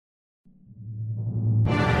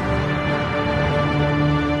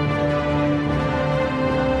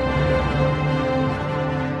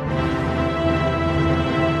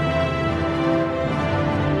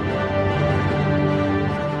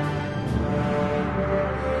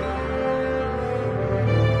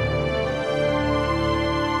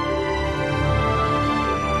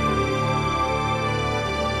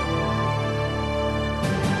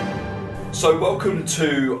So welcome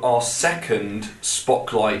to our second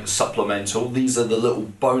Spotlight Supplemental. These are the little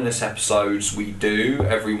bonus episodes we do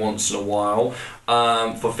every once in a while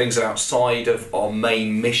for things outside of our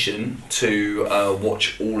main mission to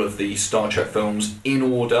watch all of the Star Trek films in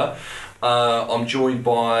order. I'm joined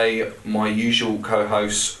by my usual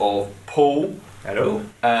co-hosts of Paul. Hello.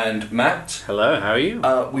 And Matt. Hello, how are you?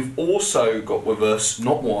 We've also got with us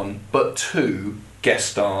not one but two guest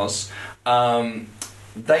stars.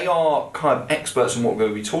 They are kind of experts in what we're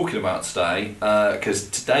going to be talking about today, because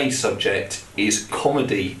today's subject is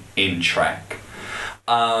comedy in Trek.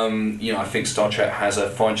 I think Star Trek has a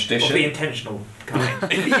fine tradition. Of the intentional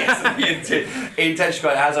kind. Yes,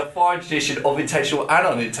 intentional. It has a fine tradition of intentional and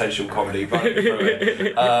unintentional comedy running through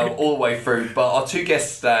it, all the way through. But our two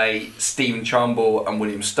guests today, Stephen Trumbull and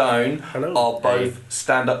William Stone, are both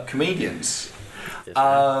stand-up comedians.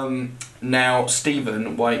 Now,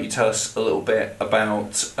 Stephen, why don't you tell us a little bit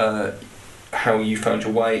about how you found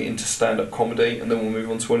your way into stand-up comedy, and then we'll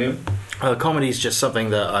move on to William. Comedy is just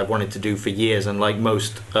something that I wanted to do for years, and like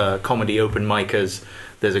most comedy open micers,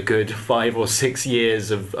 there's a good 5 or 6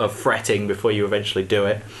 years of fretting before you eventually do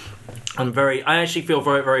it. I actually feel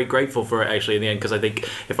very, very grateful for it actually in the end, because I think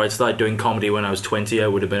if I'd started doing comedy when I was 20, I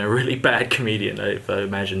would have been a really bad comedian if I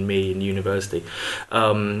imagined me in university.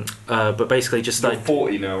 But basically just started... You're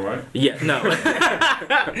 40 now, right? Yeah, no.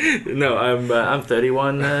 No, I'm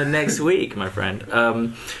 31 next week, my friend.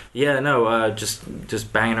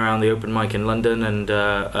 Just banging around the open mic in London, and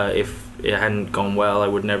if it hadn't gone well, I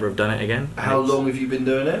would never have done it again. How long have you been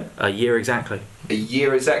doing it? A year exactly. A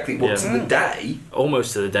year exactly? What, to the day?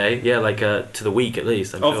 Almost to the day, yeah, like to the week at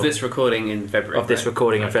least. I'm sure. This recording in February. Of this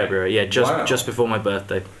recording in February, yeah, just before my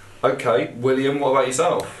birthday. Okay, William, what about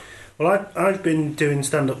yourself? Well, I've been doing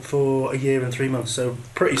stand-up for a year and 3 months, so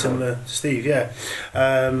pretty similar to Steve, yeah.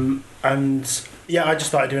 I just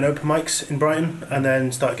started doing open mics in Brighton and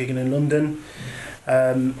then started gigging in London.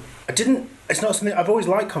 It's not something, I've always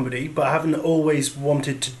liked comedy, but I haven't always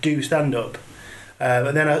wanted to do stand-up.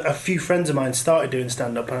 And then a few friends of mine started doing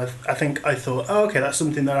stand-up, and I thought, oh, okay, that's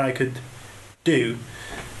something that I could do.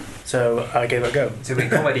 So I gave it a go. So in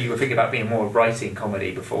comedy, you were thinking about being more writing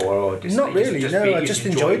comedy before, or just not really? I just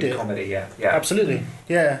enjoyed it. Comedy, yeah, absolutely,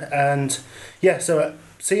 yeah, and yeah. So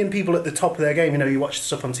seeing people at the top of their game, you watch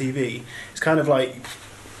stuff on TV. It's kind of like,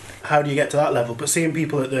 how do you get to that level? But seeing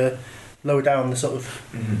people at the lower down the sort of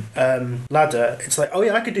ladder, it's like, oh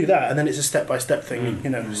yeah, I could do that, and then it's a step-by-step thing,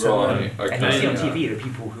 So, right, okay. And you see on TV the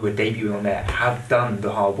people who are debuting on there have done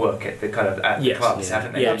the hard work at the kind of the clubs,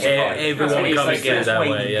 haven't they? Yeah, everyone comes through that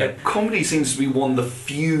way. Yeah. Comedy seems to be one of the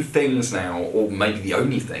few things now, or maybe the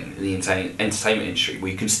only thing in the entertainment industry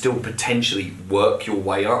where you can still potentially work your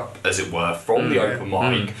way up, as it were, from the open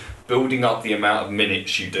mic. Building up the amount of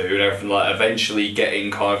minutes you do and everything, like eventually getting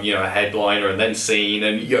kind of a headliner and then seen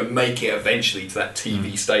and make it eventually to that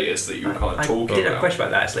TV status that you were kind of talking about. I did have a question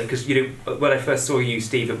about that actually, because when I first saw you,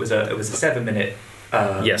 Steve, it was a 7-minute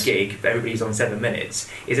gig. Everybody's on 7 minutes.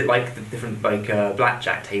 Is it like the different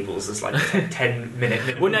blackjack tables? It's like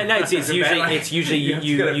 10-minute. Well, no. It's usually you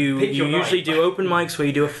usually do open mics where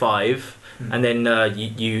you do a 5, and then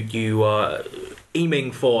you are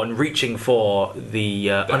aiming for and reaching for the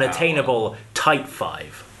unattainable tight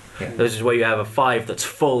 5. Yeah. This is where you have a 5 that's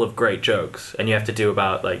full of great jokes, and you have to do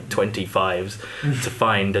about 20 5s to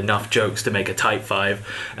find enough jokes to make a tight 5.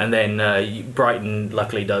 And then Brighton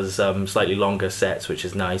luckily does slightly longer sets, which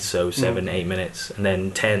is nice, so 7-8 minutes, and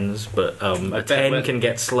then 10s, but a 10 can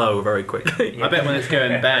get slow very quickly. I bet when it's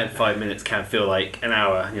going bad, 5 minutes can feel like an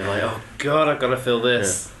hour, and you're like, oh god, I've got to fill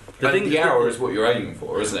this. Yeah. The hour is what you're aiming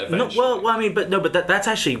for, isn't it? But that's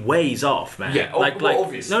actually ways off, man. Yeah,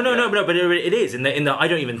 obviously. But it is. In the I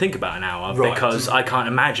don't even think about an hour because I can't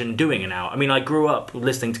imagine doing an hour. I mean, I grew up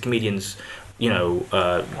listening to comedians, doing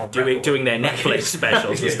their Netflix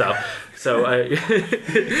specials and stuff. So,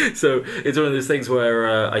 so it's one of those things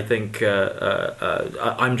where I think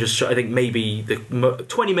I'm just. I think maybe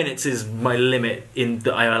 20 minutes is my limit in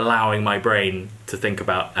that I'm allowing my brain to think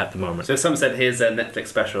about at the moment. So if someone said, "Here's a Netflix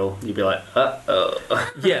special," you'd be like,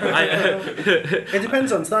 Yeah. It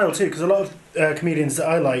depends on style too, because a lot of comedians that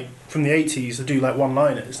I like from the 80s that do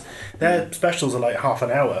one-liners, their specials are like half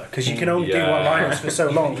an hour because you can only do one-liners for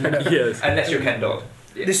so long. Yes. Unless you're Ken Dodd.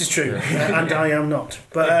 This is true, and I am not.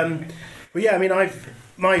 But yeah, I mean,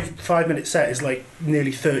 my 5-minute set is like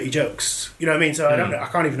nearly 30 jokes. You know what I mean? So I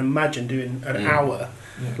can't even imagine doing an hour.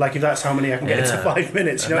 Like if that's how many I can get into 5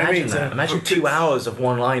 minutes, you know what I mean? Imagine 2 hours of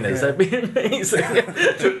one-liners. That'd be amazing.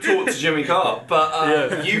 Talk to Jimmy Carr.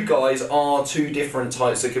 But you guys are two different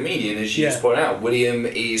types of comedian, as you just pointed out. William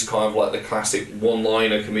is kind of like the classic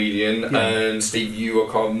one-liner comedian, and Steve, you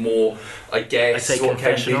are kind of more, I guess, I'd say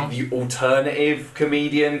confessional. The alternative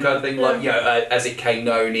comedian kind of thing, like as it came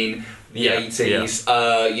known in the 80s,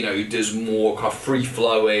 does more kind of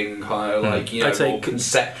free-flowing, kind of like, I'd say more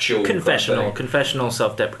conceptual. Confessional,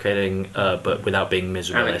 self-deprecating, but without being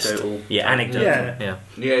miserabilist. Anecdotal.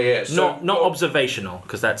 Yeah. So not observational,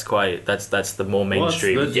 because that's the more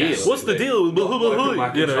mainstream. What's the deal?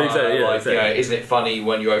 Exactly. Isn't it funny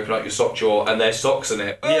when you open up your sock drawer and there's socks in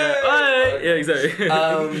it? Exactly.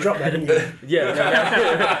 You dropped that, didn't you?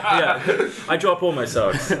 Yeah. I drop all my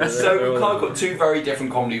socks. So we've kind of got two very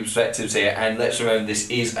different comedy perspectives here, and let's remember this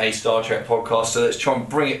is a Star Trek podcast, so let's try and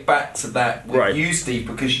bring it back to that with you, Steve,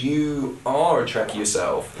 because you are a Trekkie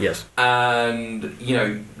yourself. Yes. And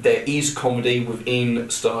there is comedy within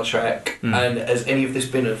Star Trek, and has any of this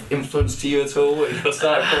been of influence to you at all in your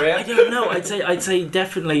Star Trek career? I don't know. I'd say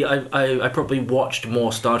definitely. I probably watched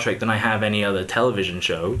more Star Trek than I have any other television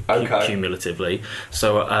show cumulatively.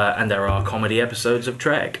 So and there are comedy episodes of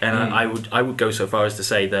Trek, and I would go so far as to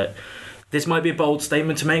say that this might be a bold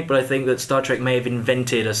statement to make, but I think that Star Trek may have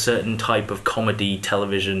invented a certain type of comedy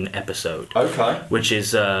television episode. Okay. Which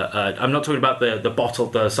is, I'm not talking about the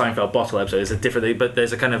Seinfeld bottle episode. It's a different thing, but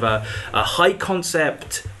there's a kind of a high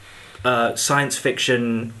concept science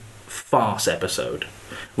fiction farce episode,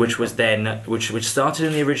 which started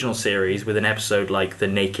in the original series with an episode like The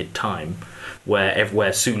Naked Time,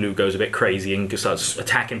 where Sulu goes a bit crazy and starts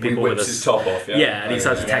attacking people with his top off. And he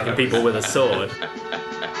starts attacking people with a sword.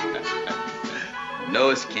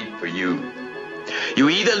 No escape for you. You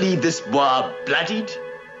either leave this war bloodied,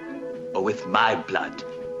 or with my blood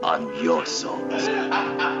on your souls.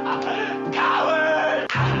 Coward!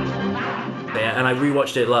 Yeah, and I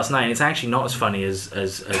rewatched it last night, and it's actually not as funny as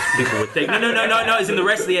people would think. No. As in the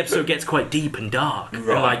rest of the episode gets quite deep and dark, and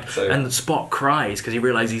Spock cries because he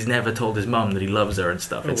realizes he's never told his mum that he loves her and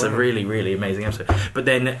stuff. It's a really, really amazing episode. But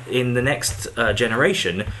then in the next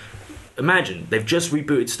generation, imagine they've just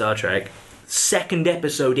rebooted Star Trek. Second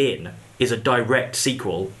episode in is a direct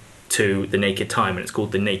sequel to The Naked Time, and it's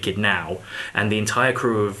called The Naked Now, and the entire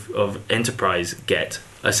crew of Enterprise get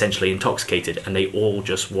essentially intoxicated, and they all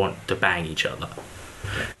just want to bang each other,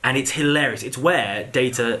 and it's hilarious. It's where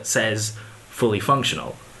Data says fully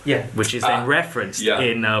functional, which is then referenced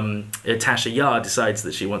in Tasha Yar decides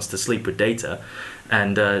that she wants to sleep with Data,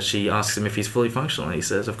 and she asks him if he's fully functional, and he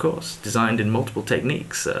says, of course, designed in multiple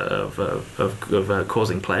techniques of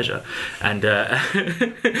causing pleasure, and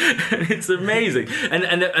it's amazing.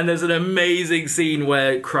 And there's an amazing scene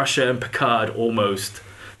where Crusher and Picard almost...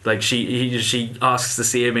 Like she asks to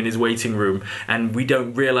see him in his waiting room, and we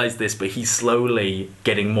don't realise this, but he's slowly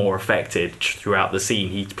getting more affected throughout the scene.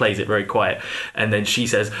 He plays it very quiet, and then she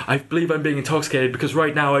says, "I believe I'm being intoxicated because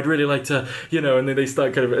right now I'd really like to, and then they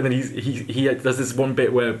start kind of, and then he does this one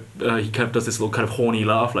bit where he kind of does this little kind of horny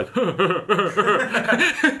laugh, like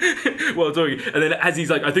while talking, and then as he's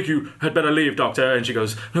like, "I think you had better leave, Doctor," and she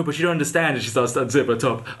goes, "No, but you don't understand," and she starts to unzip her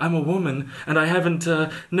top. "I'm a woman, and I haven't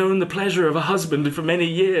known the pleasure of a husband for many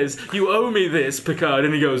years. You owe me this, Picard."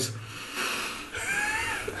 And he goes,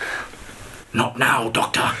 "Not now,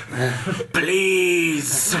 Doctor.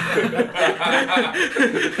 Please." And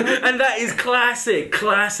that is classic.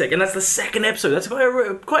 And that's the second episode. That's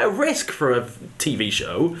quite a risk for a TV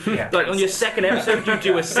show. Yeah. Like on your second episode, you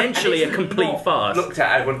do essentially a complete farce. Looked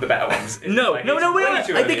at as one of the better ones. No. I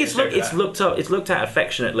think it's looked at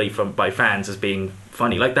affectionately by fans as being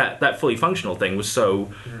funny. Like that fully functional thing was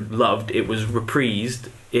so loved. It was reprised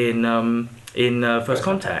in First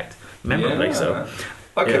Contact, memorably so.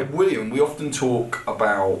 Okay, William, we often talk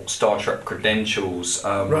about Star Trek credentials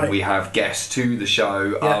when we have guests to the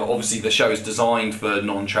show. Obviously, the show is designed for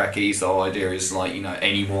non-Trekkies. The whole idea is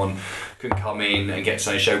anyone can come in and get to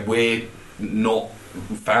know the show. We're not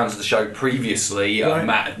fans of the show previously.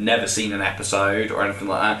 Matt had never seen an episode or anything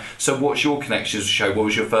like that. So what's your connection to the show? What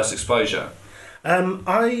was your first exposure?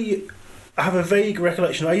 I have a vague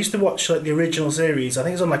recollection. I used to watch the original series. I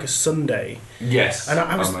think it was on a Sunday. Yes, and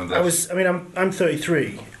I'm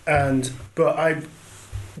 33, but I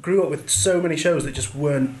grew up with so many shows that just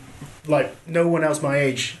weren't like no one else my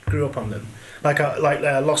age grew up on them. Like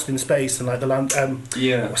Lost in Space and like the Land.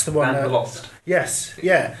 What's the one? Lost. Yes,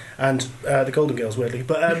 yeah, and the Golden Girls, weirdly,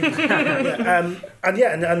 but and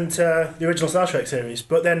the original Star Trek series.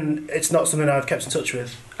 But then it's not something I've kept in touch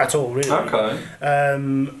with at all, really. Okay.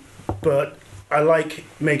 But I like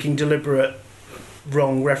making deliberate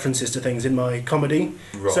wrong references to things in my comedy,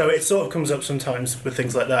 so it sort of comes up sometimes with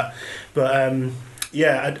things like that. But I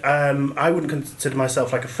wouldn't consider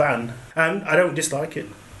myself like a fan. I don't dislike it.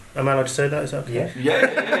 Am I allowed to say that? Is that okay?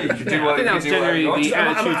 Yeah. You can do what you want.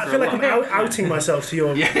 I feel like I'm outing myself to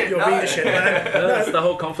your readership. That's the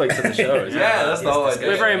whole conflict of the show. That's the whole idea.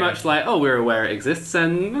 We're very much like, we're aware it exists,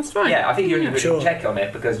 and that's fine. Yeah, I think you only really check on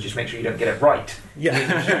it because just make sure you don't get it right. Yeah,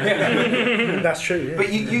 that's true. Yeah.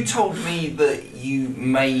 But you told me that you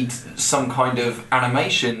made some kind of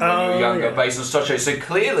animation when you were younger based on Star Trek. So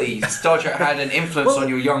clearly, Star Trek had an influence on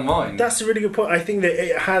your young mind. That's a really good point. I think that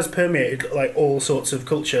it has permeated like all sorts of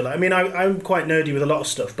culture. Like, I mean, I'm quite nerdy with a lot of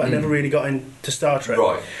stuff, but I never really got into Star Trek.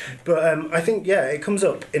 Right. But I think it comes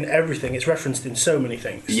up in everything. It's referenced in so many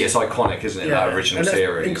things. Yeah, it's iconic, isn't it? That original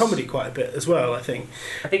series. In comedy, quite a bit as well. I think.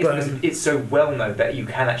 I think it's so well known that you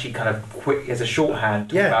can actually kind of quick as a shorthand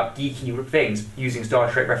talk about geeky things using Star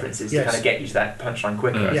Trek references to kind of get you to that punchline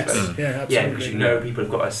quicker. Yes. Yeah, absolutely. Yeah, because you know people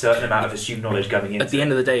have got a certain amount of assumed knowledge going in. At the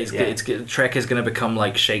end of the day, Trek is going to become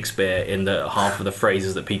like Shakespeare in that half of the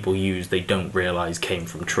phrases that people use they don't realise came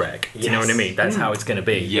from Trek. Do you know what I mean? That's how it's going to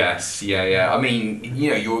be. Yes, yeah. I mean,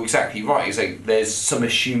 you're exactly right. It's like there's some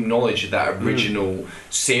assumed knowledge of that original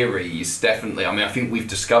series, definitely. I mean, I think we've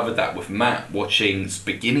discovered that with Matt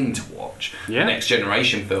beginning to watch the Next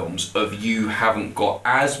Generation films, of you haven't got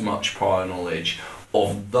as much prior knowledge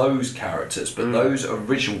of those characters, but those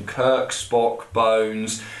original Kirk, Spock,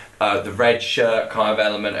 Bones, the red shirt kind of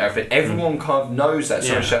element, everything. Everyone kind of knows that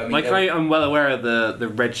sort of shit. I mean, I'm well aware of the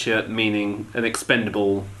red shirt meaning an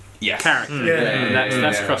expendable character.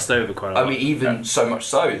 That's crossed over quite a lot. I mean, even so much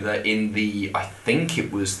so that in I think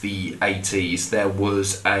it was the 80s, there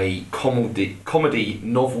was a comedy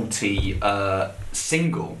novelty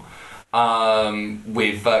single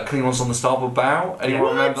with Klingons on the Starboard Bow.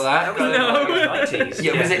 Anyone remember that? No. 90s.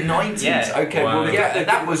 Yeah, was it 90s? Yeah. Okay, wow. Well,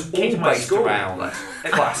 that was all based around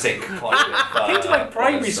classic kind of... came to my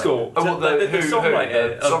primary school. Oh, the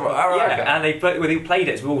songwriter. Okay. And they played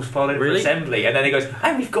it, so we all followed it for assembly, and then he goes,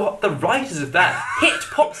 and we've got the writers of that hit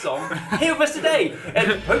pop song here with us today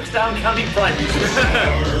at Folkestone County Primary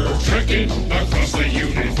School. Trekking across the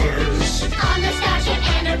universe. On the Starship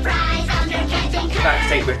Enterprise, undercutting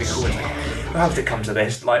Backstage would be cool. It's like, how did it come to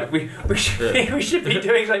this? Like, we should be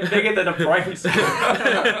doing something bigger than a primary school.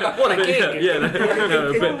 What a gig!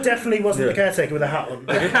 It definitely wasn't the caretaker with a hat on.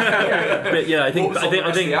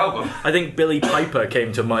 I think Billy Piper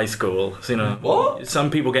came to my school. So, what?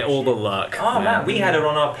 Some people get all the luck. Oh man, we had her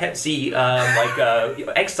on our Pepsi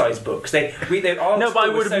exercise books. I would at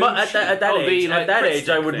that age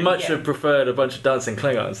I would much have preferred a bunch of dancing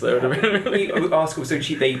Klingons. Our school was so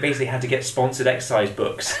cheap. They basically had to get sponsored exercise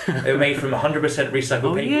books. They were made from 100%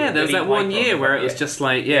 recycled paper. Yeah, there was that one year where it was just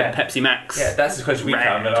like Pepsi Max. Yeah, that's as close as we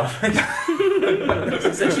found it off. It's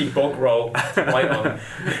essentially bog roll white on.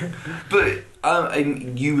 But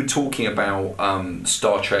you were talking about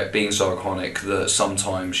Star Trek being so iconic that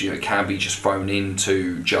sometimes it can be just thrown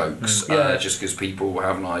into jokes just because people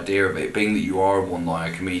have an idea of it. Being that you are a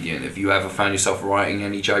one-liner comedian, have you ever found yourself writing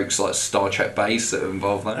any jokes like Star Trek based that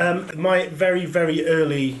involve that? My very, very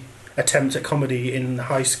early attempt at comedy in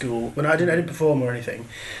high school, when I didn't perform or anything,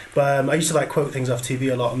 but I used to quote things off TV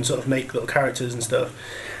a lot and sort of make little characters and stuff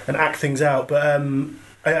and act things out. But I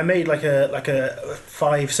made like a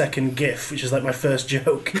 5-second GIF, which is like my first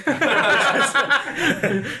joke.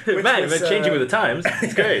 Man, we're changing with the times.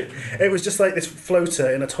 It's great. It was just like this floater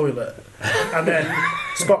in a toilet, and then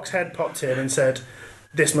Spock's head popped in and said,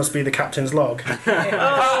 "This must be the captain's log."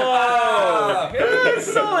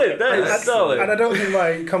 That's solid. That is solid. And I don't think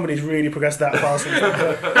my comedy's really progressed that far since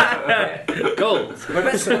then. Gold. So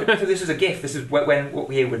this was a GIF. This is what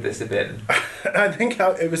year would this have been? I think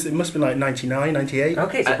it must have been like 99, 98.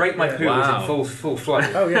 Okay, so Break My Poo was in full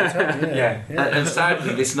flight. Oh yeah, totally, yeah. And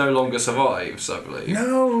sadly, this no longer survives, I believe.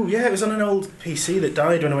 No, it was on an old PC that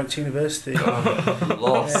died when I went to university.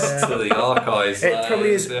 Lost to the archives. It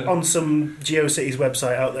probably is on some GeoCities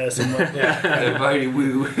website out there somewhere. If only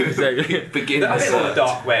we begin I think on the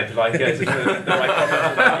dark web, the right comments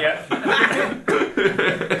about,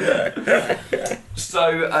 So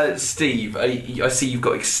So, Steve, I see you've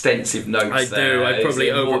got extensive notes. I do. I probably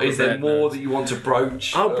Is there more that you want to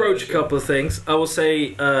broach? I'll broach a couple of things. I will say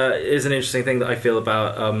is an interesting thing that I feel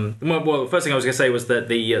about. Well, the first thing I was going to say was that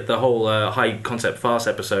the whole high concept farce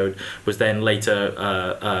episode was then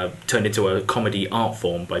later turned into a comedy art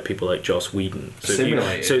form by people like Joss Whedon. So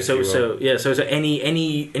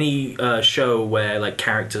any show where like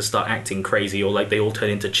characters start acting crazy or like they all turn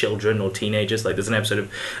into children or teenagers. Like there's an episode of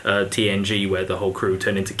TNG where the whole crew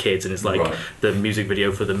turn into kids, and it's like the music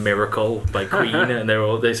video for The Miracle by Queen, and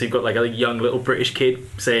so you've got like a young little British kid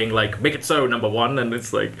saying like "Make it so, number one," and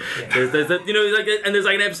it's like there's and there's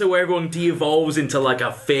like an episode where everyone de-evolves into like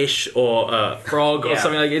a fish or a frog or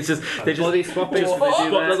something. Like it's just they just body swapping.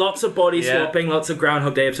 Lots of body swapping, lots of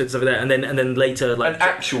Groundhog Day episodes of that, and then later like an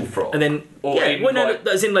actual frog, and then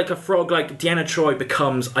as in like a frog. Like Deanna Troi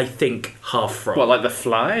becomes, I think, half frog. What, like the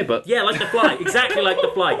Fly? But yeah, like the Fly, exactly like the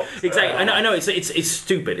Fly. Exactly. I know. It's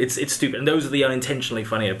stupid. It's stupid, and those are the unintentionally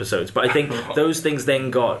funny episodes. But I think those things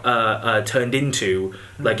then got turned into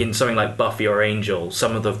like in something like Buffy or Angel,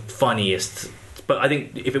 some of the funniest. But I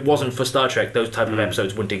think if it wasn't for Star Trek, those type of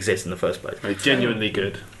episodes wouldn't exist in the first place. They're genuinely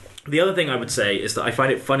good. The other thing I would say is that I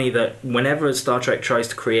find it funny that whenever Star Trek tries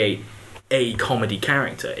to create a comedy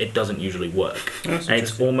character, it doesn't usually work. And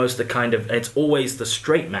it's almost the kind of it's always the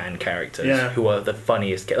straight man characters who are the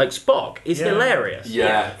funniest. Like Spock is hilarious.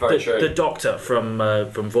 Yeah, very true. The Doctor from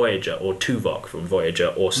Voyager, or Tuvok from Voyager,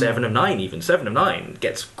 or Seven of Nine. Even Seven of Nine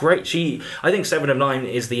gets great. I think Seven of Nine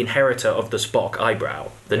is the inheritor of the Spock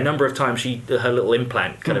eyebrow. The number of times her little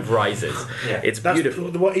implant kind of rises. It's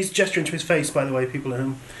beautiful. What he's gesturing to his face, by the way, people at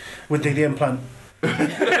home, with the implant.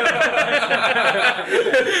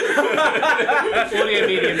 Audio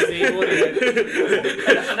medium, Steve.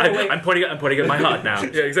 I'm putting it in my heart now.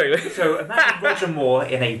 Yeah, exactly. So imagine Roger Moore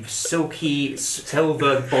in a silky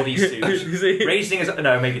silver bodysuit, raising his.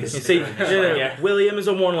 No, maybe this. You see, William is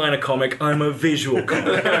a one-liner comic. I'm a visual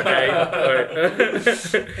comic. Okay.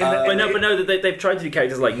 But no, they've tried to do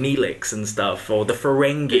characters like Neelix and stuff, or the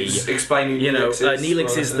Ferengi. Explaining,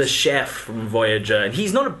 Neelix is the chef from Voyager, and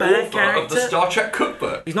he's not a bad character. Of the Star Trek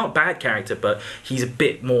cookbook. He's not a bad character, but he's a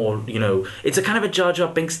bit more, it's a kind of a Jar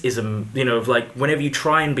Jar Binks-ism, of like, whenever you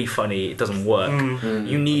try and be funny, it doesn't work.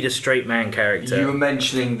 You need a straight man character. You were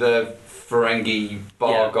mentioning the Ferengi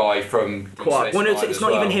bar guy from... Well, it's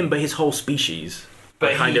not even him, but his whole species.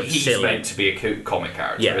 But he's silly. Meant to be a comic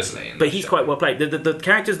character, isn't he? But he's quite well played. The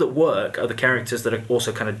characters that work are the characters that are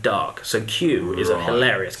also kind of dark. So Q is a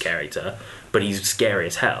hilarious character, but he's scary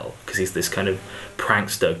as hell, because he's this kind of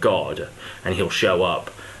prankster god, and he'll show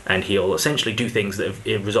up and he'll essentially do things that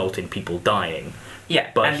result in people dying. Yeah,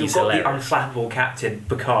 but and you've got the unflappable Captain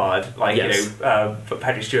Picard,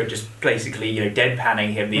 Patrick Stewart just basically,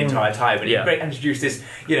 deadpanning him the entire time, and he introduced this,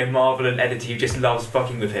 malevolent entity who just loves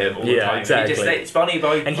fucking with him all the time. Exactly. It's funny,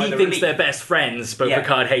 and he thinks they're best friends, but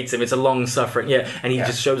Picard hates him. It's a long-suffering, and he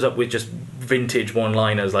just shows up with just vintage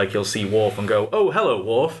one-liners, like you'll see Worf and go, "Oh, hello,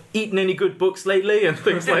 Worf. Eaten any good books lately?" and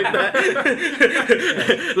things like that.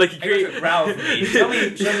 Like Ralph, tell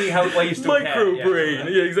me why you still micro brain.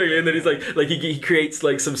 Yeah, exactly. And then he's like he creates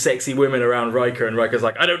like some sexy women around Riker, and Riker's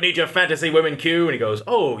like, "I don't need your fantasy women, Q." And he goes,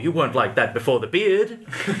 "Oh, you weren't like that before the beard."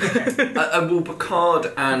 Well,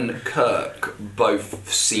 Picard and Kirk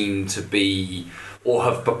both seem to be, or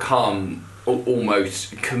have become,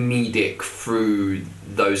 almost comedic through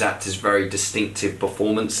those actors' very distinctive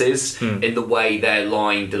performances in the way their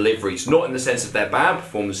line deliveries, not in the sense of their bad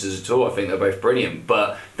performances at all. I think they're both brilliant,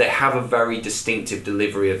 but they have a very distinctive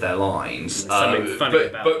delivery of their lines. Something funny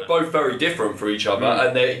about but both very different for each other.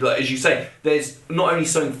 And like, as you say, there's not only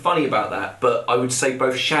something funny about that, but I would say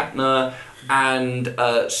both Shatner and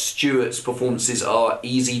Stewart's performances are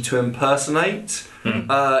easy to impersonate.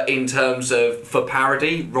 In terms of for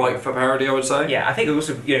parody, I would say. Yeah, I think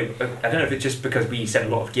also, I don't know if it's just because we send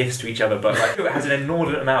a lot of gifts to each other, but like it has an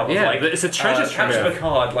inordinate amount of it's a treasure trove. Captain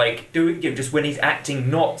Picard, like just when he's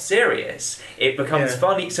acting not serious, it becomes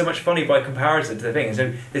funny, so much funny by comparison to the thing. And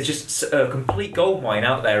so there's just a complete goldmine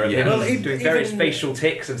out there of him doing various facial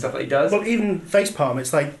tics and stuff that he does. Well, even facepalm,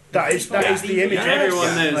 it's like that is the image.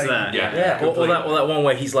 Everyone knows that. Yeah. Or that one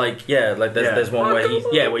where he's like, there's one where he's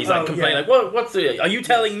like complaining, like, what's the? Are you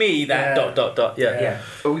telling me that? ... Yeah.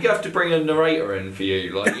 But we have to bring a narrator in for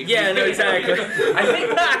you, like. Exactly. I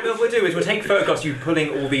think what we'll do is we'll take photographs of you pulling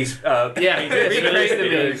all these. The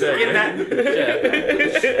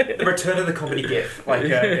return of the comedy gif. Like,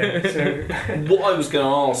 What I was going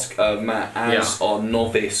to ask Matt, as our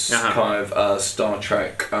novice kind of Star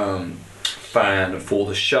Trek fan for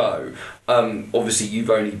the show. Obviously, you've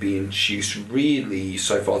only been introduced really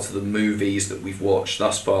so far to the movies that we've watched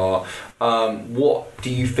thus far. What do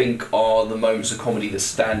you think are the moments of comedy that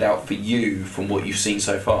stand out for you from what you've seen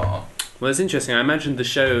so far? Well, it's interesting. I imagine the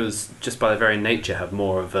shows, just by their very nature, have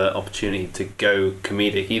more of an opportunity to go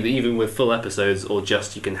comedic, even with full episodes, or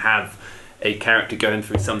just you can have a character going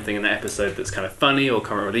through something in the episode that's kind of funny, or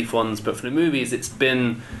comic relief ones. But for the movies, it's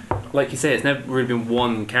been, like you say, it's never really been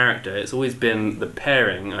one character. It's always been the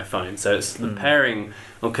pairing, I find. So it's the pairing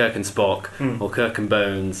of Kirk and Spock, or Kirk and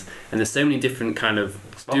Bones, and there's so many different kind of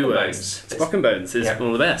duos. Spock and Bones is one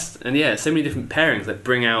of the best. And so many different pairings that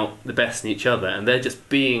bring out the best in each other, and they're just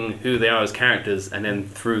being who they are as characters, and then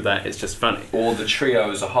through that it's just funny. Or the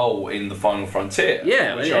trio as a whole in The Final Frontier.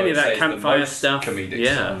 Yeah, any of that campfire stuff. Comedic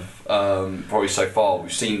stuff. Probably so far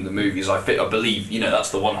we've seen the movies. I believe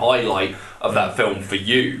that's the one highlight of that film for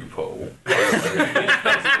you, Paul.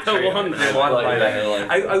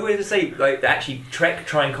 I would just say, actually, Trek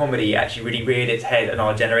trying comedy actually really reared its head in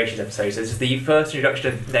our Generations episode. So this is the first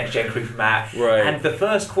introduction of Next Gen crew from Matt, and the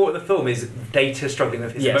first quarter of the film is Data struggling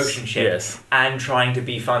with his emotion ship and trying to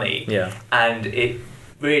be funny. And it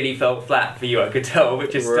really felt flat for you, I could tell,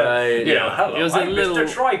 which is hello, it was I'm Mr.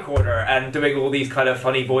 Tricorder, and doing all these kind of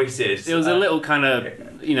funny voices. It was a little kind of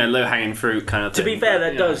low hanging fruit kind of thing. To be fair,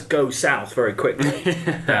 that does go south very quickly.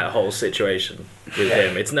 That whole situation with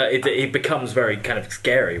him, it becomes very kind of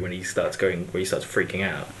scary when he starts freaking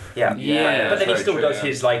out. But then he still does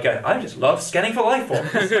his I just love scanning for life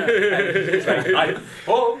forms.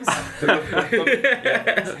 Forms.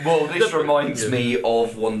 Well, this reminds me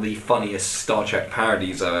of one of the funniest Star Trek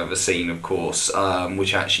parodies I've ever seen, of course,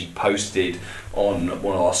 which I actually posted on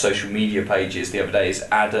one of our social media pages the other day. Is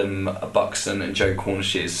Adam Buxton and Joe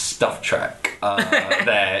Cornish's Stuff Trek,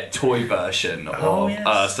 their toy version of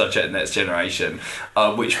Star Trek Next Generation,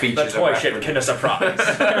 which features the toy ship Kinder Surprise,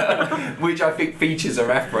 which I think features a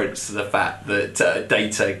reference to the fact that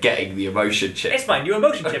Data getting the emotion chip. It's my new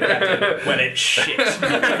emotion chip, Captain. Well, it's shit.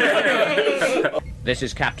 This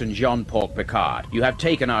is Captain Jean-Paul Picard. You have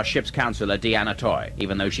taken our ship's counselor, Deanna Toy.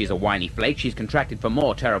 Even though she's a whiny flake, she's contracted for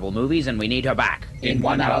more terrible movies, and we need her back. In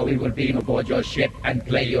 1 hour, we will beam aboard your ship and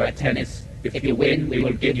play you at tennis. If you win, we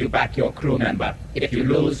will give you back your crew member. If you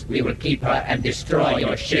lose, we will keep her and destroy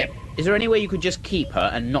your ship. Is there any way you could just keep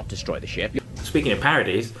her and not destroy the ship? Speaking of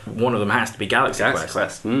parodies, one of them has to be Galaxy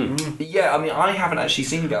Quest. Yeah, I mean, I haven't actually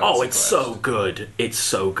seen Galaxy Quest. Oh, it's so good. It's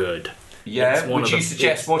so good. Yeah, would you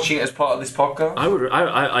suggest watching it as part of this podcast? I would.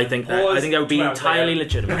 I think that. I think that would be entirely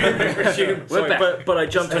legitimate. But I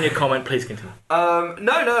jumped on your comment. Please continue. No.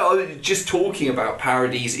 I was just talking about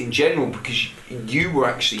parodies in general, because you were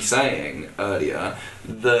actually saying earlier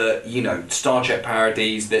that Star Trek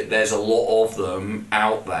parodies, that there's a lot of them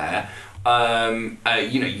out there.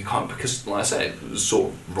 You can't, because like I said,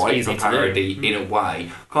 sort of write a parody in a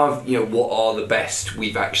way. Kind of, what are the best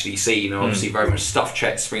we've actually seen? And obviously, very much Stuff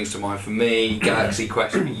Trek springs to mind for me. Galaxy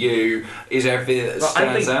Quest for you. Is there everything that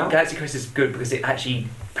stands out? Galaxy Quest is good because it actually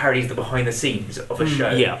parodies the behind the scenes of a show,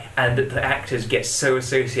 and that the actors get so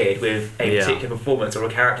associated with a particular performance or a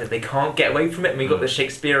character they can't get away from it. And we got the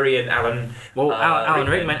Shakespearean Alan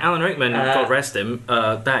Rickman. Alan Rickman, God rest him.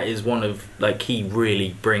 That is one of he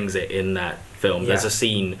really brings it in that film. There's a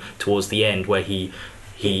scene towards the end where he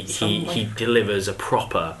delivers a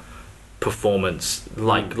proper performance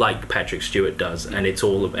like Patrick Stewart does, and it's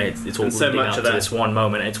all so leading much up to this one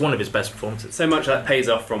moment. It's one of his best performances. So much of that pays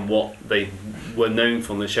off from what they were known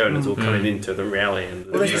from the show, and it's all coming into the reality. And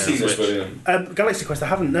have you seen this, William? Galaxy Quest, I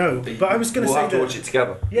haven't, no. But I was going to say we'll have to watch it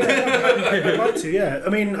together. Yeah, I'd like to. Yeah, I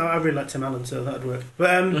mean, I really like Tim Allen, so that'd work. But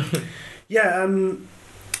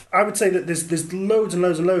I would say that there's loads and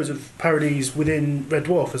loads and loads of parodies within Red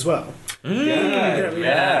Dwarf as well.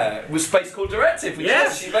 Yeah. With Space Call Directive, which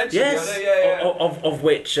you mentioned. Of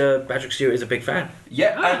which Patrick Stewart is a big fan.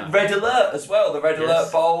 Yeah, and Red Alert as well, the Red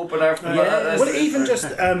Alert bulb and everything like that. Well, even just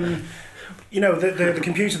the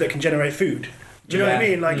computer that can generate food. Do you know what I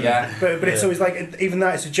mean? But it's always even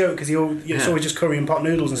that is a joke, because it's always just curry and pot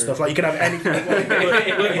noodles and stuff. You can have anything.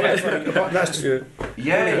 That's just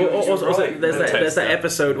there's that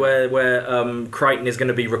episode where Crichton is going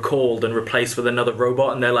to be recalled and replaced with another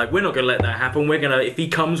robot, and they're like, we're not going to let that happen. If he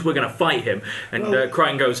comes, we're going to fight him. And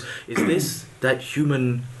Crichton goes, is this that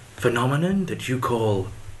human phenomenon that you call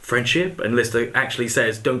friendship? And Lister actually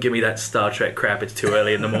says, don't give me that Star Trek crap, it's too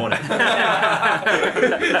early in the morning.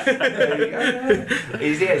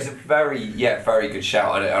 It's a very good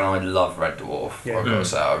shout, and I love Red Dwarf. I've got to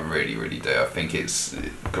say, I really, really do. I think it's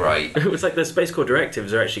great. It was like the Space Core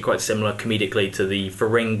directives are actually quite similar comedically to the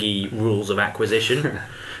Ferengi rules of acquisition.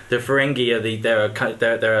 The Ferengi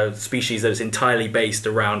they're a species that is entirely based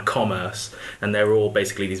around commerce, and they're all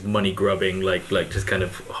basically these money grubbing, like just kind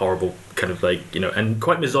of horrible, kind of like, you know, and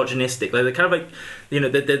quite misogynistic. Like they're kind of like, you know,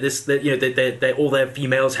 they're all their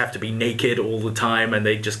females have to be naked all the time, and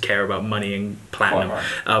they just care about money and platinum.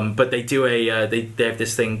 Right. But they do they have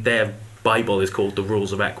this thing. Their Bible is called the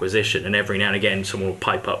Rules of Acquisition, and every now and again someone will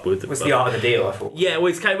pipe up with. What's the art of the deal? I thought. Yeah,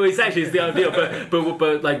 well, it's actually the art of the deal,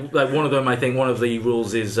 but like one of them, I think one of the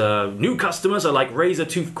rules is new customers are like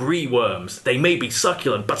razor-tooth gree worms. They may be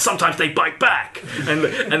succulent, but sometimes they bite back. And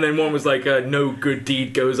then one was like no good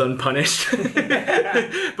deed goes unpunished.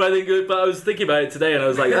 But I was thinking about it today, and I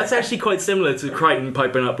was like, that's actually quite similar to Crichton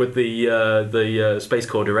piping up with the Space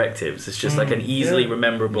Corps directives. It's just like an easily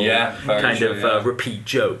rememberable kind of repeat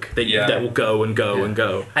joke that will go and go and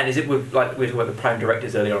go. And is it with the Prime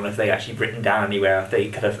Directors earlier on? If they actually written down anywhere, if they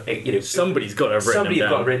kind of, you know, somebody's got to have written them down. Somebody's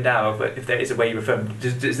got to written down. But if there is a way you refer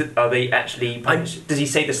them, are they actually? Does he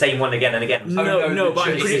say the same one again and again? No, but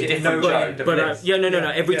I'm pretty different. No.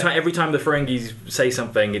 Every time the Ferengis say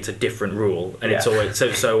something, it's a different rule, and it's always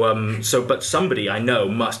so. But somebody I know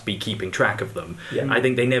must be keeping track of them. Yeah. I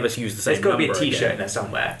think they never use the same. There's got to be a T-shirt T-shirt in there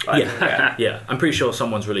somewhere. Yeah. I'm pretty sure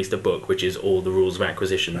someone's released a book which is all the rules of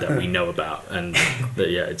acquisition that we know about, and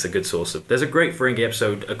it's a good source of. There's a great Ferengi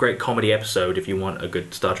episode, a great comedy episode if you want a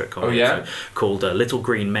good Star Trek comedy episode, called Little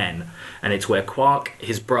Green Men, and it's where Quark,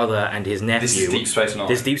 his brother, and his nephew. This is Deep Space Nine.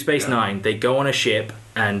 This is Deep Space Nine. They go on a ship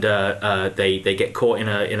and they get caught in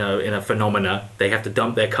a phenomena. They have to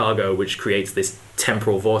dump their cargo, which creates this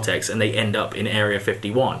temporal vortex, and they end up in Area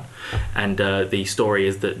 51. And the story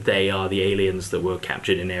is that they are the aliens that were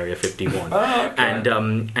captured in Area 51.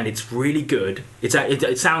 And it's really good.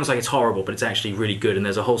 It sounds like it's horrible, but it's actually really good. And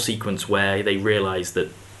there's a whole sequence where they realise that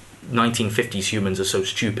 1950s humans are so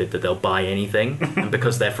stupid that they'll buy anything, and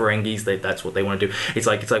because they're Ferengis, that's what they want to do. It's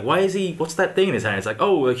like why is he? What's that thing in his hand? It's like,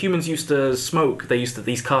 humans used to smoke. They used to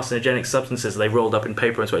these carcinogenic substances. They rolled up in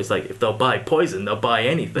paper, and so it's like if they'll buy poison, they'll buy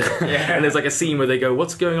anything. And there's like a scene where they go,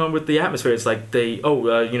 "What's going on with the atmosphere?" It's like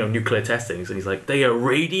nuclear testings, and he's like, they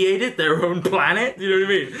irradiated their own planet. You know what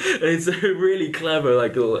I mean? And it's a really clever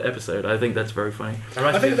little episode. I think that's very funny.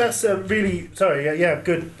 I think that's really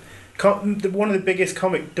good. One of the biggest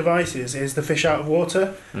comic devices is the fish out of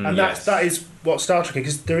water, and that is what Star Trek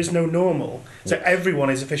is, because there is no normal, so everyone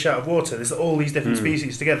is a fish out of water. There's all these different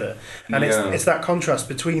species together, and it's that contrast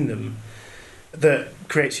between them that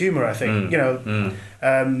creates humour, I think.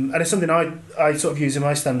 And it's something I sort of use in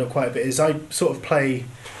my stand-up quite a bit. Is I sort of play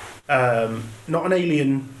not an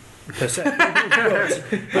alien per se,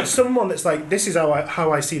 but someone that's like, this is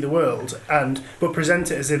how I see the world, but present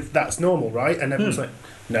it as if that's normal, right? And everyone's like,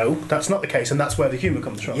 no, that's not the case, and that's where the humour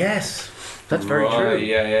comes from. Yes, that's very true.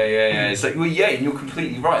 Yeah. It's like, and you're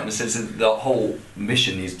completely right in the sense that the whole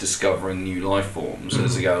mission is discovering new life forms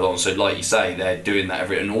as they go along. So, like you say, they're doing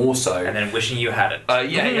that and also, and then wishing you had it.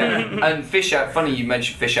 And fish out. Funny you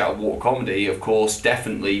mentioned fish out of water comedy. Of course,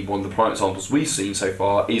 definitely one of the prime examples we've seen so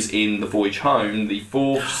far is in The Voyage Home, the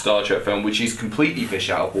fourth Star Trek film, which is completely fish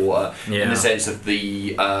out of water in the sense of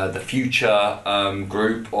the future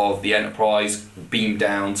group of the Enterprise beamed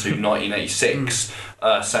down to 1986.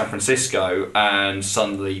 San Francisco, and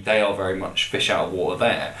suddenly they are very much fish out of water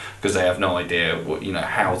there because they have no idea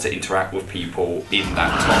how to interact with people in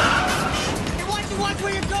that time. Hey, watch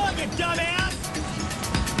where you're going, you dumbass!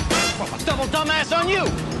 Well, a double dumbass on you!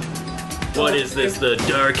 What is this? The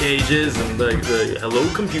Dark Ages and the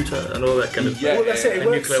hello computer and all that kind of thing. Well, that's it.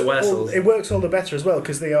 Nuclear vessels. It works all the better as well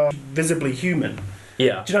because they are visibly human.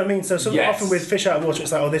 Yeah. Do you know what I mean? So often with fish out of water,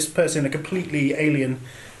 it's like, this person, a completely alien,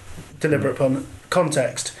 deliberate upon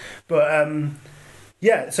context, but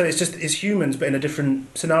so it's humans but in a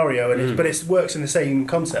different scenario, and but it works in the same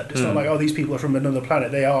concept. It's not like, these people are from another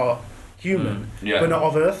planet. They are human, but not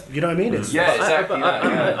of Earth. You know what I mean? It's exactly.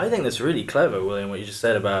 I think that's really clever, William, what you just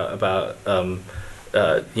said about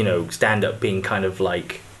stand-up being kind of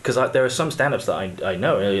like, because there are some stand-ups that I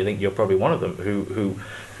know, and I think you're probably one of them, who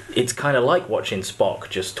it's kind of like watching Spock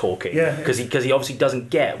just talking, because he obviously doesn't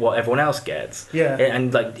get what everyone else gets.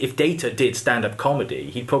 And like if Data did stand-up comedy,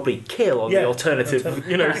 he'd probably kill on the alternative circuit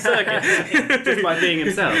just by being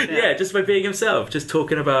himself. Just by being himself, just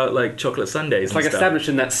talking about like chocolate sundaes. It's like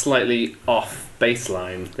establishing that slightly off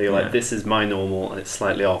baseline. That you're like, this is my normal, and it's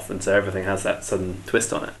slightly off, and so everything has that sudden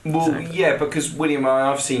twist on it. Well, because William,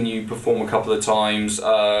 I've seen you perform a couple of times,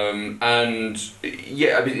 and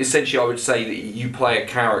essentially, I would say that you play a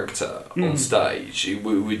character on stage.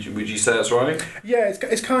 Would you say that's right? Yeah,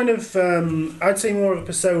 it's kind of I'd say more of a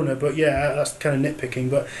persona, but that's kind of nitpicking.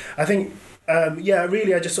 But I think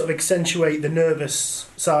Really, I just sort of accentuate the nervous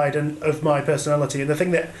side of my personality. And the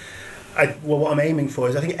thing that what I'm aiming for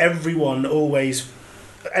is I think everyone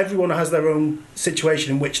has their own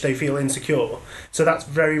situation in which they feel insecure. So that's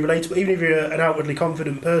very relatable. Even if you're an outwardly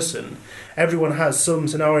confident person, everyone has some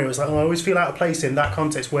scenario. It's like, I always feel out of place in that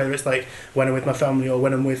context, whether it's like when I'm with my family or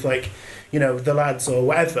when I'm with the lads or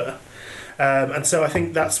whatever. And so I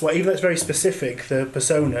think that's why, even though it's very specific, the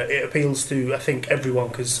persona, it appeals to, I think, everyone,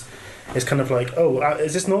 because it's kind of like,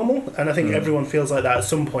 is this normal? And I think everyone feels like that at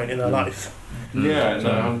some point in their life. Yeah,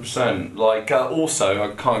 no, 100%. Also,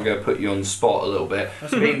 I can't go put you on the spot a little bit.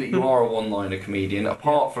 Being that you are a one-liner comedian,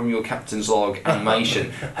 apart from your Captain's Log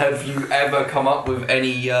animation, have you ever come up with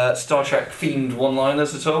any Star Trek-themed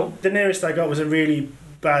one-liners at all? The nearest I got was a really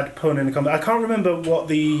bad pun in the comedy. I can't remember what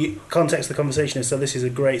the context of the conversation is, so this is a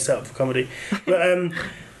great setup for comedy.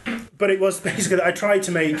 But it was basically, I tried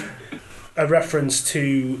to make a reference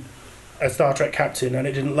to a Star Trek captain, and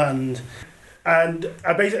it didn't land. And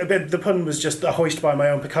the pun was just a hoist by my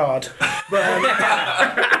own Picard. But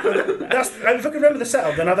if I can remember the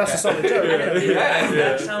setup, then that's a solid joke.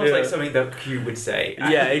 That sounds like something that Q would say.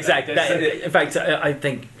 Yeah, exactly. In fact, I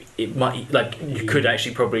think it might, you could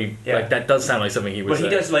actually probably, that does sound like something he would say.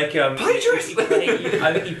 Well, he does, plagiarist!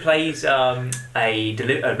 I think he plays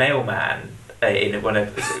a mailman. In one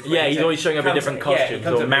of he's always showing up in different costumes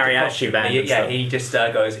or mariachi band. He just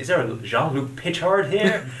goes, "Is there a Jean-Luc Picard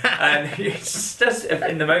here?" And he just does.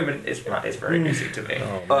 In the moment, it's very amusing to me.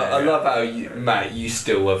 I love how Matt, you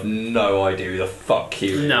still have no idea who the fuck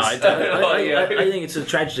Q is. No, I don't. I think it's a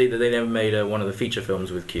tragedy that they never made one of the feature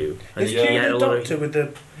films with Q. Is Q the doctor with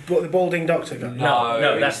the balding doctor guy?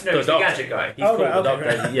 No, that's the gadget guy. He's called the doctor.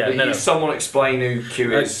 Right. Yeah, someone explain who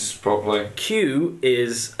Q is properly. Q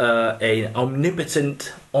is an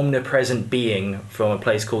omnipotent, omnipresent being from a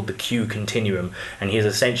place called the Q Continuum, and he is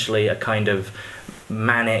essentially a kind of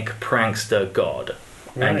manic prankster god.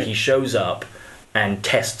 Right. And he shows up and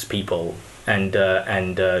tests people and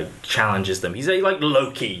challenges them. He's like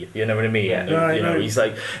Loki, you know what I mean? Yeah. He's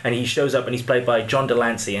like, and he shows up and he's played by John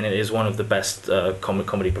Delancey, and it is one of the best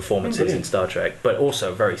comedy performances in Star Trek, but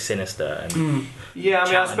also very sinister and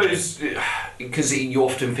I suppose because you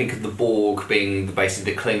often think of the Borg being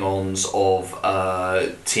basically the Klingons of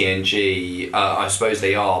TNG. I suppose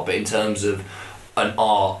they are, but in terms of an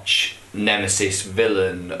arch nemesis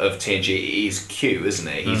villain of TNG is Q, isn't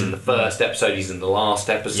it? He's in the first episode, he's in the last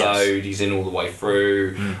episode, he's in all the way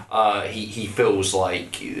through. He feels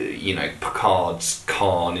like Picard's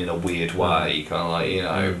Khan in a weird way, kind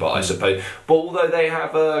of but I suppose. But although they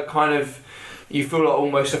have a kind of, you feel like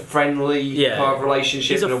almost a friendly kind of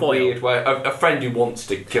relationship in a weird way. A friend who wants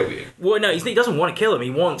to kill you. Well, no, he doesn't want to kill him. He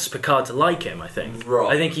wants Picard to like him, I think.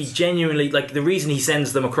 Right. I think he genuinely, the reason he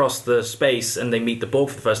sends them across the space and they meet the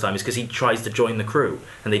Borg for the first time is because he tries to join the crew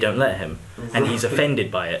and they don't let him. Right. And he's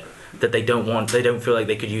offended by it, that they don't feel like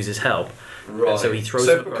they could use his help. Right. And so he throws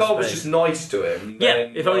him across Picard was space. just nice to him.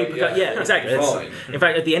 If only Picard. Yeah, exactly. Fine. In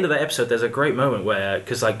fact, at the end of that episode, there's a great moment where,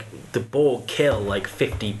 because the Borg kill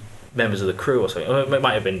 50 members of the crew or something. Or it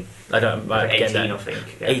might have been, I don't know, 18 I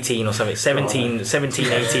think. Yeah. 18 or something. 17,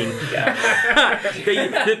 18.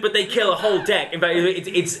 But they kill a whole deck. In fact,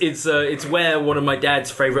 it's where one of my dad's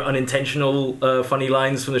favourite unintentional funny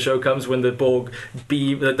lines from the show comes, when the Borg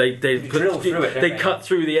they cut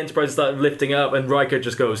through the Enterprise and start lifting up, and Riker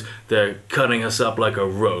just goes, "They're cutting us up like a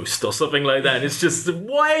roast," or something like that. And it's just,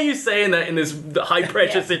 why are you saying that in this high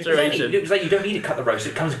pressure situation? It's like, you don't need to cut the roast,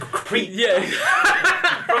 it comes pre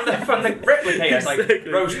from the replicator. It's like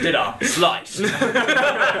roast dinner, sliced,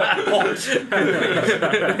 hot.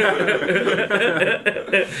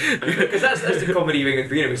 Because that's the comedy thing at the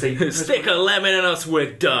beginning. Say, stick a lemon in us,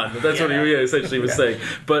 we're done. That's what he essentially was saying.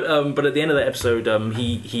 But at the end of the episode,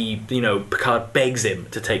 he Picard begs him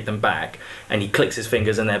to take them back, and he clicks his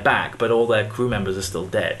fingers and they're back, but all their crew members are still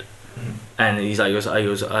dead. And he's like, I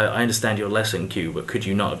understand your lesson, Q, but could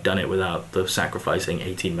you not have done it without the sacrificing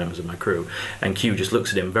 18 members of my crew? And Q just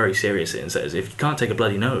looks at him very seriously and says, if you can't take a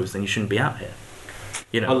bloody nose, then you shouldn't be out here.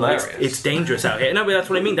 It's dangerous out here. No, but that's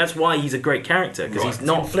what I mean. That's why he's a great character, because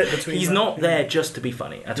he's not there just to be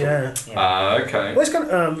funny at all. Okay. Well, it's kind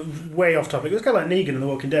of way off topic. It's kind of like Negan in The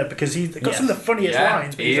Walking Dead, because he's got some of the funniest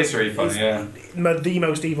lines. He is really funny. The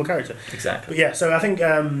most evil character. Exactly. But so I think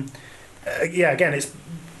again, it's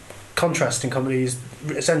contrast in comedy is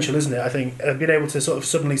essential, isn't it? I think being able to sort of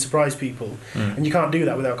suddenly surprise people, and you can't do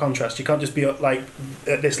that without contrast. You can't just be like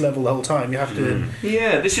at this level the whole time. You have to.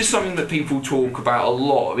 Yeah, this is something that people talk about a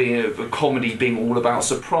lot. A comedy being all about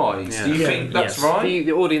surprise. Do you think that's right?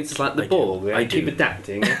 The audience is like the ball. I keep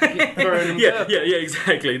adapting. Keep throwing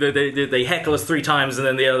exactly. They heckle us 3 times and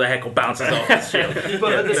then the other heckle bounces off.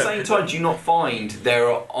 But at the same time, do you not find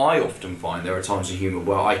I often find there are times of humour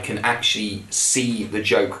where I can actually see the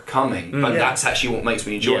joke coming, but that's actually what makes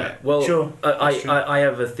me enjoy it. Well, sure. I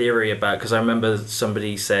have a theory about, because I remember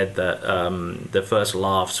somebody said that the first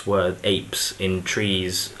laughs were apes in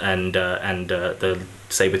trees, and the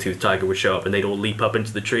saber-toothed tiger would show up and they'd all leap up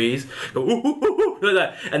into the trees, go ooh, ooh, ooh, like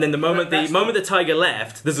that. And then the moment the tiger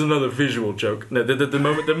left, this is another visual joke. No,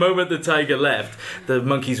 the moment the tiger left, the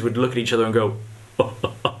monkeys would look at each other and go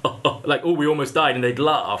like, oh, we almost died, and they'd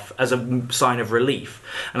laugh as a sign of relief.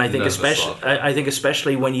 And I think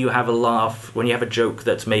especially when you have a laugh, when you have a joke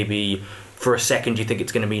that's maybe for a second you think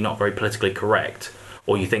it's going to be not very politically correct,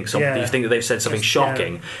 or you think you think that they've said something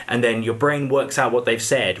shocking, and then your brain works out what they've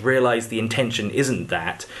said, realise the intention isn't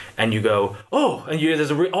that, and you go, oh, and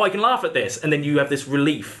I can laugh at this, and then you have this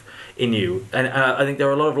relief in you. And I think there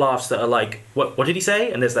are a lot of laughs that are like, what did he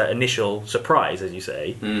say? And there's that initial surprise, as you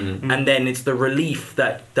say, and then it's the relief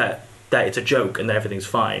that it's a joke and that everything's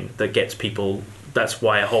fine that gets people. That's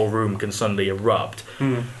why a whole room can suddenly erupt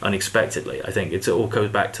unexpectedly. I think it all goes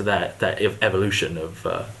back to that evolution of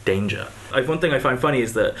danger. One thing I find funny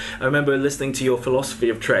is that I remember listening to your Philosophy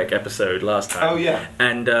of Trek episode last time. Oh yeah,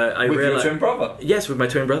 and I with realized, your twin brother. Yes, with my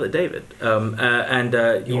twin brother David. Your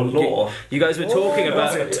law. You guys were talking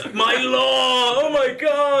about my law. Oh my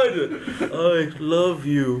god, I love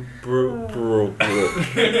you, bro.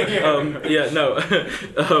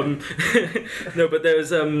 No, but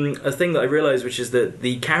there's a thing that I realized, which is that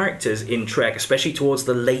the characters in Trek, especially towards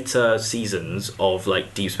the later seasons of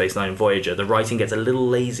like Deep Space Nine and Voyager, the writing gets a little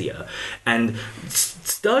lazier. And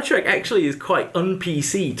Star Trek actually is quite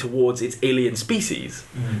un-PC towards its alien species,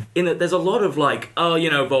 in that there's a lot of like,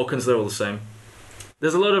 Vulcans, they're all the same.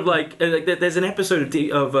 There's a lot of like there's an episode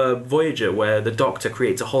of Voyager where the Doctor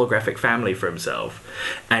creates a holographic family for himself,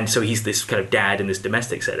 and so he's this kind of dad in this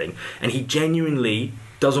domestic setting, and he genuinely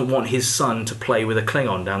doesn't want his son to play with a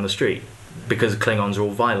Klingon down the street because Klingons are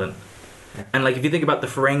all violent. And like if you think about the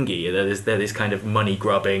Ferengi, they're this kind of money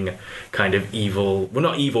grubbing, kind of evil. Well,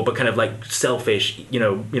 not evil, but kind of like selfish.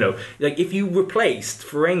 Like if you replaced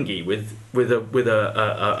Ferengi with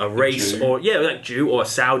a race Jew. or like Jew or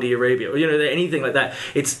Saudi Arabia, or anything like that,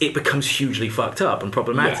 it becomes hugely fucked up and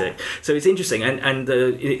problematic. Yeah. So it's interesting, and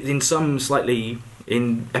in some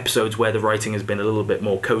in episodes where the writing has been a little bit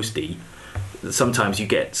more coasty, sometimes you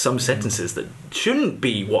get some sentences that shouldn't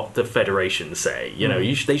be what the Federation say.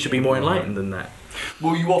 They should be more enlightened than that.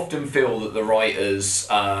 Well, you often feel that the writers,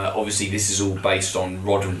 obviously this is all based on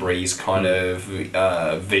Roddenberry's kind of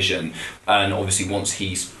vision, and obviously once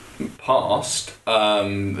he's passed,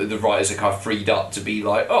 the writers are kind of freed up to be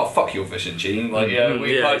like, oh, fuck your vision, Gene. Like,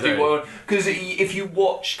 we can't do what. Because if you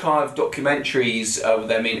watch kind of documentaries with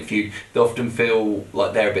them interviewed, they often feel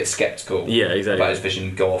like they're a bit sceptical about his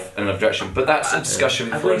vision, go off in another direction. But that's a discussion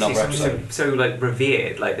for another episode. So like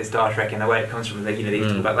revered, like the Star Trek and the way it comes from. Like, they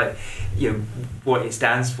talk about like what it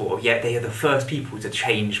stands for. Yet they are the first people to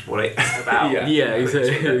change what it's about.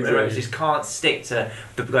 Exactly. Just can't stick to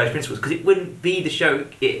the guys' principles, because it wouldn't be the show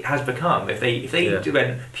it has become if they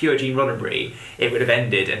went pure Gene Roddenberry. It would have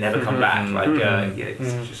ended and never come back.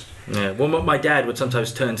 It's just. Yeah, well, my dad would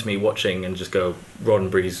sometimes turn to me watching and just go,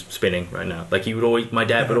 Roddenberry's spinning right now. Like my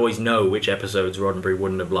dad would always know which episodes Roddenberry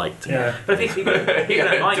wouldn't have liked. Yeah, but I think people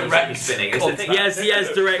don't mind direct spinning.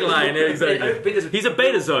 Yes, direct line. Exactly. He's a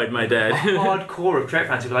Betazoid, my dad. Hardcore of Trek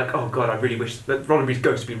fans who are like, oh god, I really wish that Roddenberry's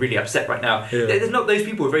ghost would be really upset right now. Yeah. There's not those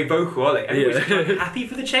people who are very vocal, are they? Everybody's happy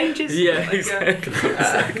for the changes. Yeah, exactly.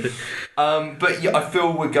 But I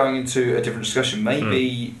feel we're going into a different discussion.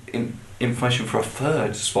 Maybe information for a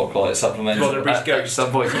third Spotlight supplemental at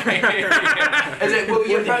some point. Perhaps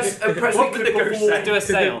we could do a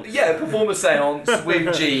seance. Yeah, perform a seance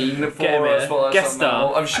with Gene for a Spotlight guest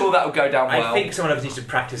star. I'm sure that will go down well. I think someone else needs to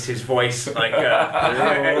practice his voice. You might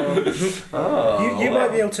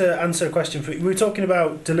be able to answer a question. We were talking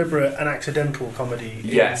about deliberate and accidental comedy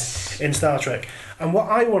in Star Trek. And what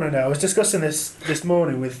I want to know, I was discussing this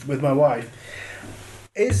morning with my wife,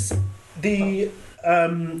 is the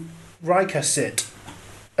Riker sit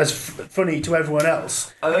as funny to everyone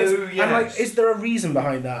else? Yes. And is there a reason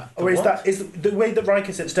behind that, or is the way that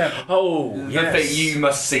Riker sits down? Oh, yes. You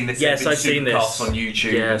must have seen this. Yes, I've seen this on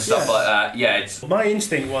YouTube and stuff like that. Yeah, my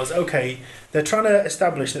instinct was, okay, they're trying to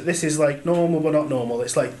establish that this is like normal but not normal.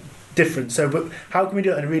 It's like different. So, but how can we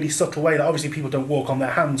do that in a really subtle way that obviously people don't walk on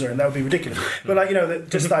their hands, and that would be ridiculous. But like, you know, that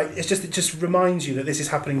just like it just reminds you that this is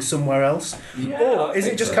happening somewhere else. Or is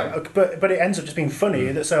it just? But it ends up just being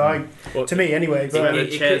funny. So to me anyway. But the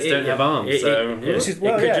chairs don't have arms. It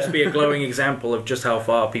could just be a glowing example of just how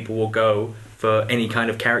far people will go for any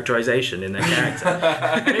kind of characterization in their character.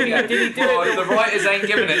 Did he do it? The writers ain't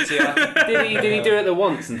giving it to you. Did he do it the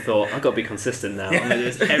once and thought, I've got to be consistent now? I'm going to do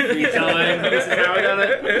this every time. This is how I done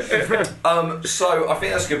it. So I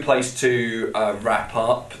think that's a good place to wrap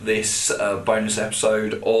up this bonus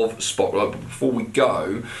episode of Spotlight. But before we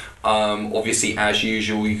go, obviously, as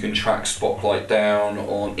usual, you can track Spotlight down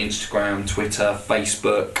on Instagram, Twitter,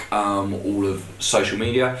 Facebook, all of social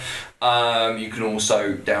media. You can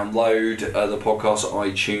also download the podcast at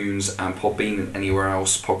iTunes and Podbean and anywhere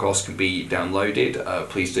else podcasts can be downloaded.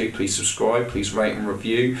 Please do. Please subscribe. Please rate and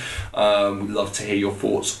review. We'd love to hear your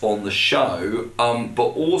thoughts on the show. But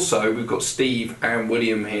also, we've got Steve and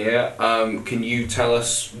William here. Can you tell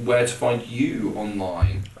us where to find you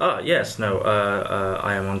online? Yes. No.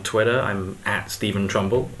 I am on Twitter. I'm at Stephen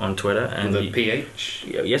Trumbull on Twitter. And with a PH?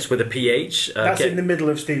 Yes, with a PH. That's in the middle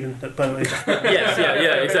of Stephen, by the way. Yes,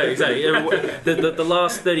 yeah, exactly. The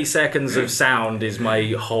last 30 seconds of sound is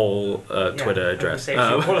my whole Twitter address. It's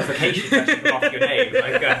your qualifications actually off your name.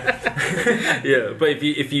 Yeah, but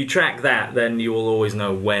if you track that, then you will always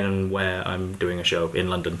know when and where I'm doing a show in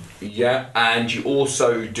London. Yeah, and you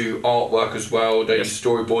also do artwork as well. Do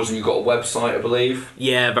storyboards, and you've got a website, I believe.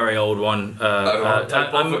 Yeah, very old one.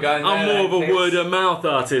 I'm more of a word of mouth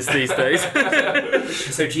artist these days.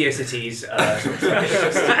 So GeoCities.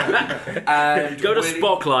 And go to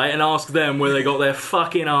Spotlight and ask them where they got their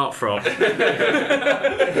fucking art from.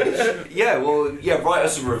 Write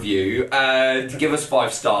us a review and give us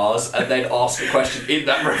 5 stars, and then ask a question in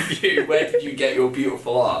that review. Where did you get your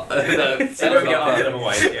beautiful art?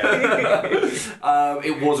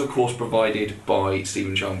 It was, of course, provided by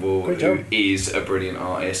Stephen Trumbull, who is a brilliant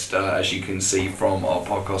artist, as you can see from our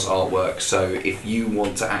podcast artwork. So if you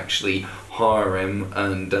want to actually hire him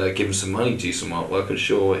and give him some money to do some artwork, I'm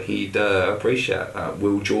sure he'd appreciate that.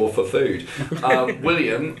 We'll draw for food.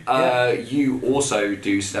 William, you also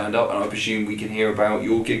do stand up, and I presume we can hear about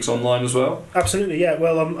your gigs online as well? Absolutely, yeah.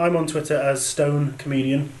 Well, I'm on Twitter as Stone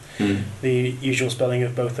Comedian, the usual spelling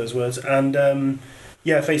of both those words, and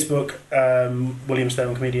Facebook, William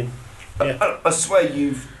Stone Comedian. Yeah. I swear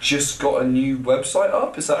you've just got a new website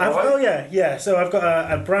up, is that right? Oh yeah. So I've got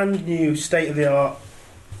a brand new state-of-the-art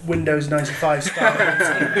Windows 95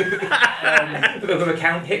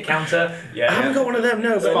 hit counter. I haven't got one of them,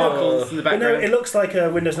 no. But sparkles in the background. No, it looks like a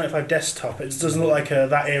Windows 95 desktop. It doesn't look like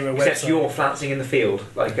that era website. Except you're flouncing in the field,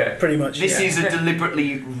 pretty much. This is a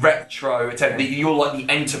deliberately retro attempt. You're like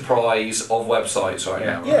the enterprise of websites right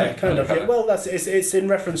now. Yeah, right? kind of. Yeah. Well, it's in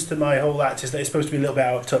reference to my whole act. Is that it's supposed to be a little bit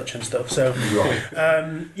out of touch and stuff. So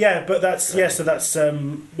but that's So that's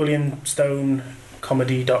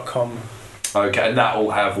WilliamStoneComedy.com. Okay, and that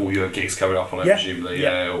will have all your gigs coming up on it, presumably.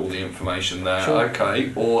 Yeah, all the information there. Sure.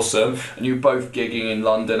 Okay, awesome. And you're both gigging in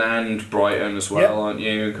London and Brighton as well, aren't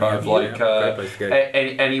you?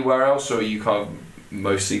 Anywhere else, or are you kind of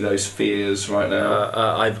mostly those spheres right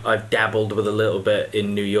now? I've dabbled with a little bit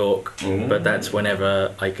in New York, but that's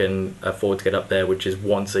whenever I can afford to get up there, which is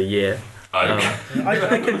once a year. Okay.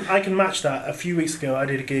 I can match that. A few weeks ago, I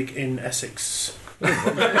did a gig in Essex. What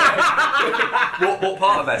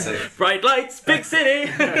part of Essex? Bright lights, big city.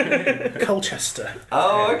 Colchester.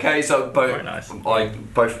 Oh, okay. So very nice.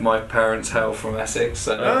 Both my parents hail from Essex.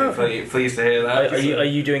 So pleased to hear that. Are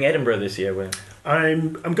you doing Edinburgh this year, William?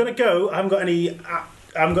 I'm gonna go. I haven't got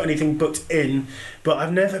anything booked in, but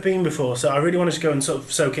I've never been before, so I really want to just go and sort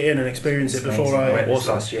of soak it in and experience it before I went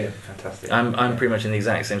last year. Fantastic. I'm pretty much in the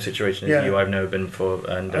exact same situation as you. I've never been before,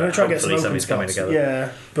 and I'm gonna try and get some somebody's coming together.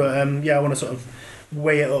 Yeah, but I want to sort of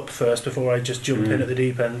weigh it up first before I just jump in at the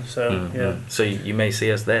deep end. So So you may see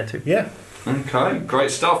us there too. Yeah. Okay,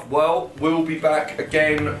 great stuff. Well, we'll be back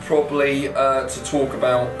again probably to talk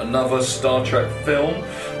about another Star Trek film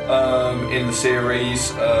in the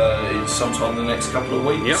series sometime in the next couple of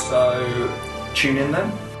weeks. So tune in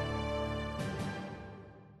then.